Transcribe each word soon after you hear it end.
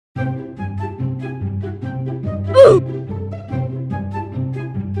No.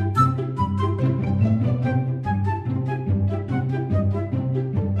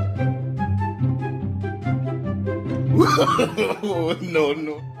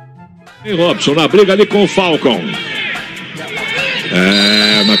 E Robson na briga ali com o Falcon.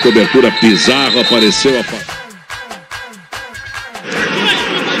 Na cobertura Pizarro apareceu a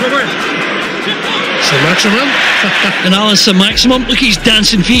Maximum. And Alisson Maximum, look, he's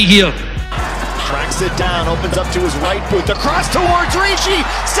dancing feet here. Tracks it down, opens up to his right boot, across towards Rishi,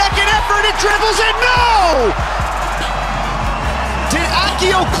 second effort, it dribbles in, no! Did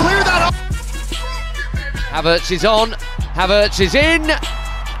Akio clear that up? Havertz is on, Havertz is in,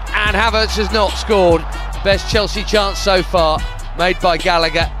 and Havertz has not scored. Best Chelsea chance so far, made by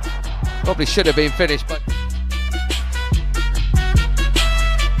Gallagher. Probably should have been finished, but...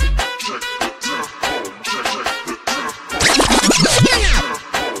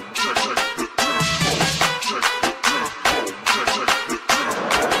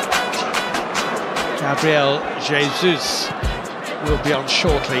 Gabriel Jesus will be on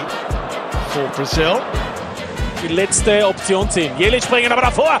shortly for Brazil. Die letzte Option ziehen. Jelic bringen aber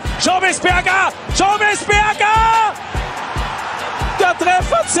davor. Schommelsberger! Schommelsberger! Der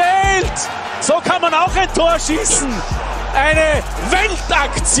Treffer zählt! So kann man auch ein Tor schießen. Eine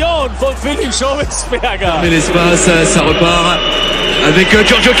Weltaktion von Philipp Schommelsberger. Mais l'espace, ça repart avec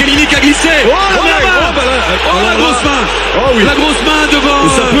Giorgio Chiellini qui a glissé. La grosse main. Oh oui. La grosse main devant. Et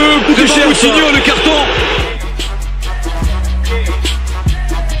ça peut coûter cher Coutinho, le carton.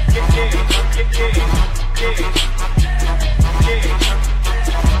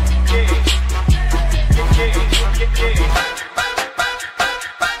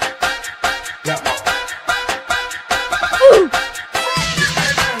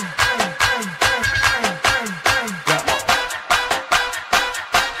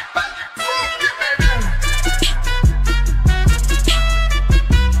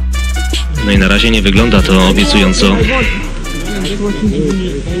 No i na razie nie wygląda to obiecująco.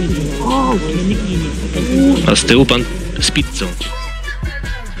 A z tyłu pan z pizzą.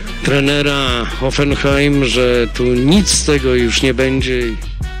 Trenera Hoffenheim, że tu nic z tego już nie będzie.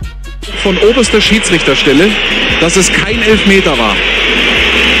 Von oberster Schiedsrichterstelle, dass es kein Elfmeter war.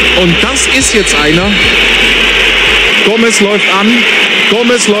 Und das ist jetzt einer. Gomez läuft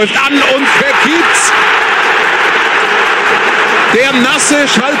an und vergibt's. Der nasse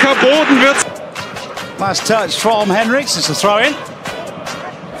Schalker Boden wird... Last touch from Henriks, it's a throw-in.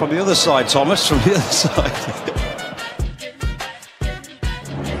 From the other side, Thomas, from the other side.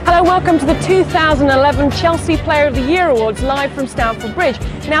 Hello, welcome to the 2011 Chelsea Player of the Year Awards live from Stamford Bridge.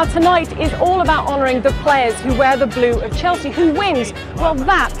 Now tonight is all about honouring the players who wear the blue of Chelsea. Who wins? Well,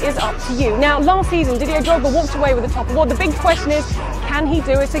 that is up to you. Now, last season, Didier Drogba walked away with the top award. The big question is, can he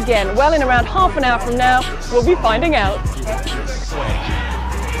do it again? Well, in around half an hour from now, we'll be finding out.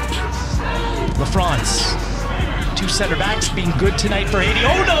 France. Two centre backs being good tonight for Haiti.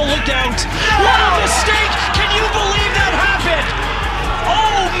 Oh no, look out! What a mistake! Can you believe that happened?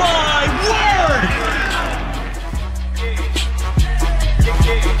 Oh my word!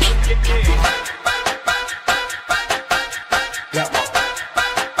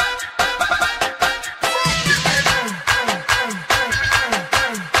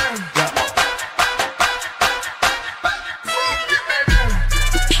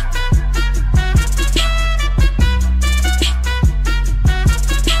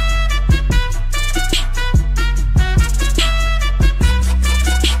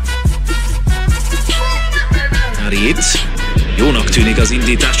 Jónak tűnik az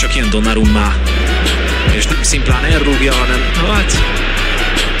indítás, csak jön Donnarumma. És nem szimplán elrúgja, hanem hát...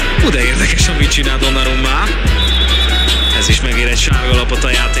 De érdekes, amit csinál Donnarumma. Ez is megér egy sárga lapot a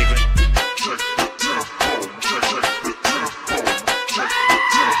játékban.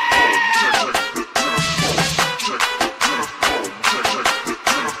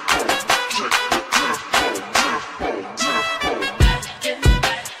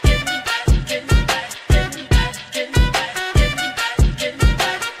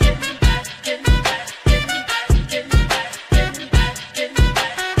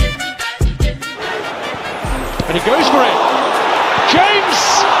 And he goes for it. James!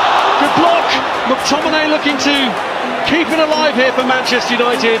 Good block. McTominay looking to keep it alive here for Manchester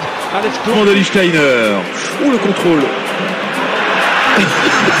United. And it's de Steiner. Oh, le contrôle.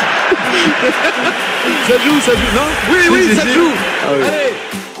 Ça joue, non? Oui, ça joue. Allez.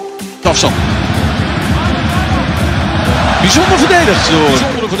 Afstand. Bijzonder verdedigd door.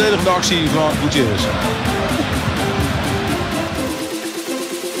 Bijzondere verdedigende actie van Gutierrez.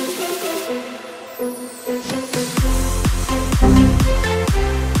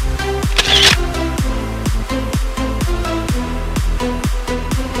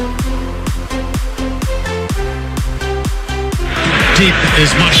 deep is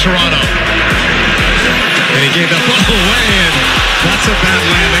Mascherano. And he gave the ball away, and that's a bad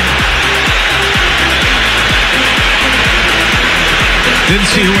landing. Didn't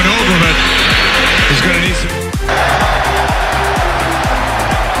see who went over, but he's going to need some...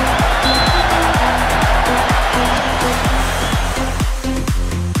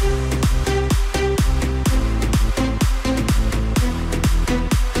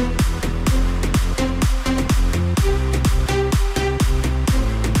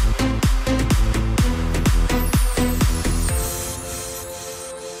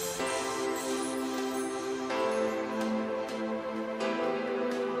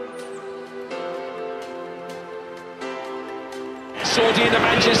 Sortie into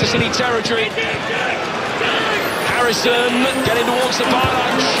Manchester City territory. Harrison getting towards the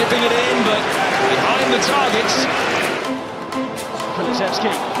byline, shipping it in, but behind the targets. Kulusevski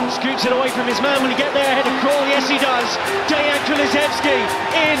scoots it away from his man. Will he get there ahead of Crawl? Yes, he does. Dejan Kulusevski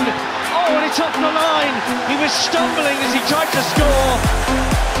in. Oh, and it's off the line. He was stumbling as he tried to score.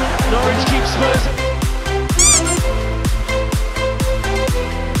 Norwich keeps Spurs.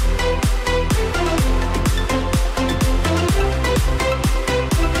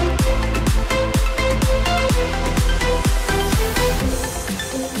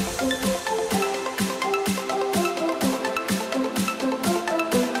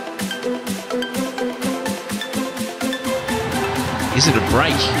 Is it a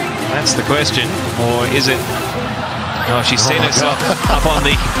break? That's the question. Or is it... Oh, she's seen herself up on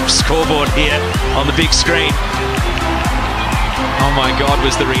the scoreboard here, on the big screen. Oh my God,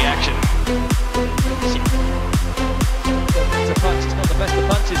 was the reaction. It's a punch, it's not the best of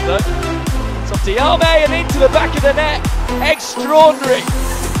punches though. It's off to Yame and into the back of the net. Extraordinary.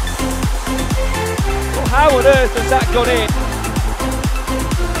 Well, how on earth has that gone in?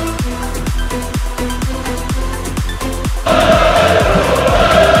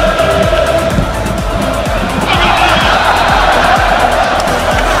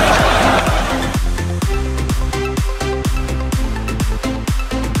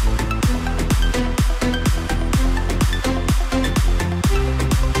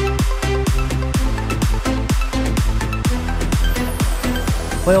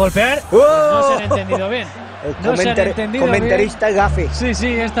 ¿Puede golpear? No se han entendido bien. No se han entendido comentarista bien. gafe. Sí, sí,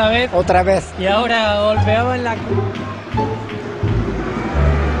 esta vez. Otra vez. Y ahora golpeaba en la...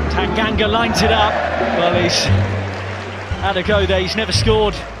 Tanganga lines it up. Well, he's had a go there. He's never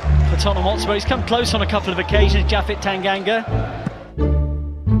scored for Tottenham Hotspur. He's come close on a couple of occasions, Japhet Tanganga.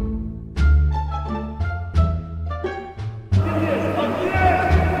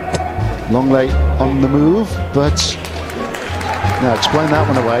 Longley on the move, but no, explain that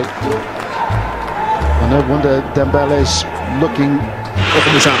one away. I no wonder Dembele's looking.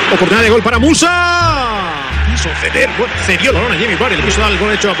 Oportunidad de gol para Musa. Quiso ceder, cedió el balón a Jamie Vardy, le quiso dar el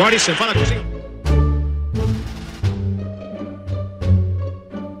gol hecho a Vardy, se enfada consigo.